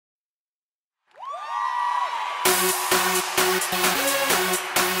Happy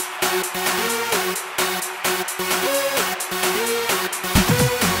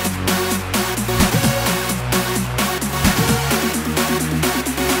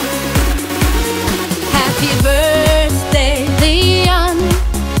birthday, Leon.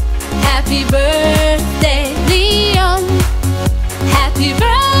 Happy birthday, Leon. Happy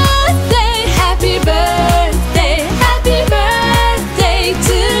birthday, happy birthday, happy birthday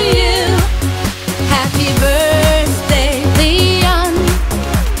to you. Happy birthday, Leon.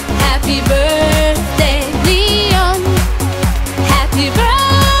 Happy birthday, Leon. Happy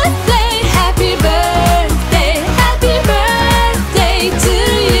birthday, happy birthday, happy birthday to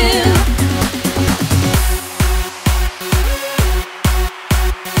you.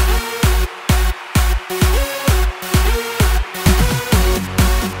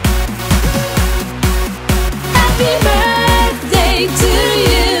 Happy birthday to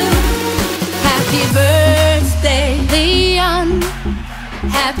you. Happy birthday, Leon.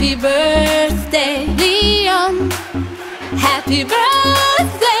 Happy birthday, Leon. Happy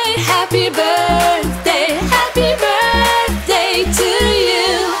birthday, happy birthday.